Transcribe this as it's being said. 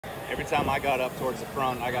every time I got up towards the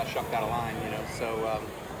front, I got shucked out of line, you know. So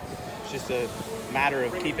it's just a matter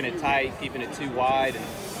of keeping it tight, keeping it too wide, and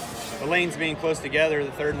the lanes being close together,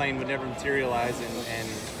 the third lane would never materialize and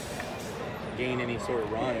gain any sort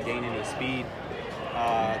of run, gain any speed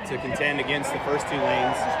to contend against the first two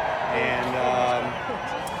lanes. And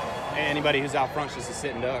anybody who's out front is just a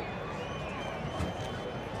sitting duck.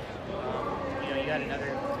 You got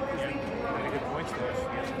another good points for us.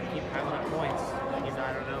 You keep piling up points.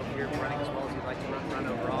 I don't know if you're running as well as you'd like to run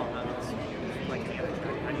overall. How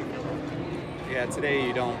do you feel? Yeah, today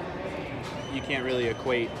you can't really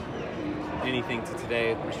equate anything to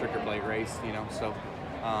today, restrictor plate race, you know. So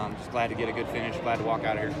just glad to get a good finish. Glad to walk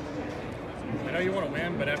out of here. I know you want to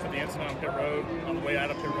win, but after the incident on pit road, on the way out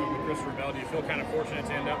of pit road with Christopher Bell, do you feel kind of fortunate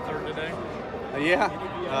to end up third today? Yeah.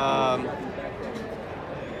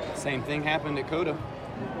 Same thing happened at Coda.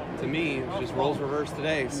 To me, it was just roles reversed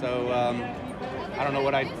today. So I don't know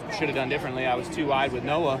what I should have done differently. I was too wide with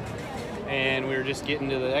Noah, and we were just getting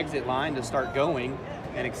to the exit line to start going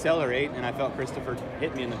and accelerate, and I felt Christopher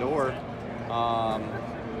hit me in the door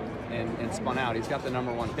and spun out. He's got the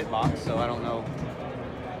 #1 pit box, so I don't know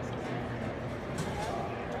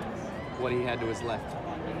what he had to his left.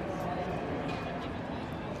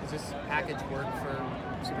 Does this package work for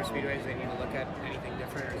super speedways? They need to look at anything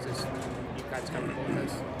different, or is this you guys comfortable with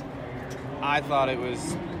this? I thought it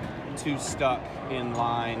was too stuck in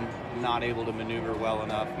line, not able to maneuver well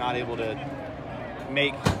enough, not able to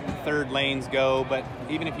make third lanes go. But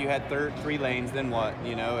even if you had three lanes, then what?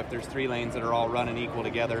 You know, if there's 3 lanes that are all running equal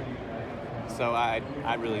together. So I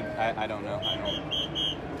don't know.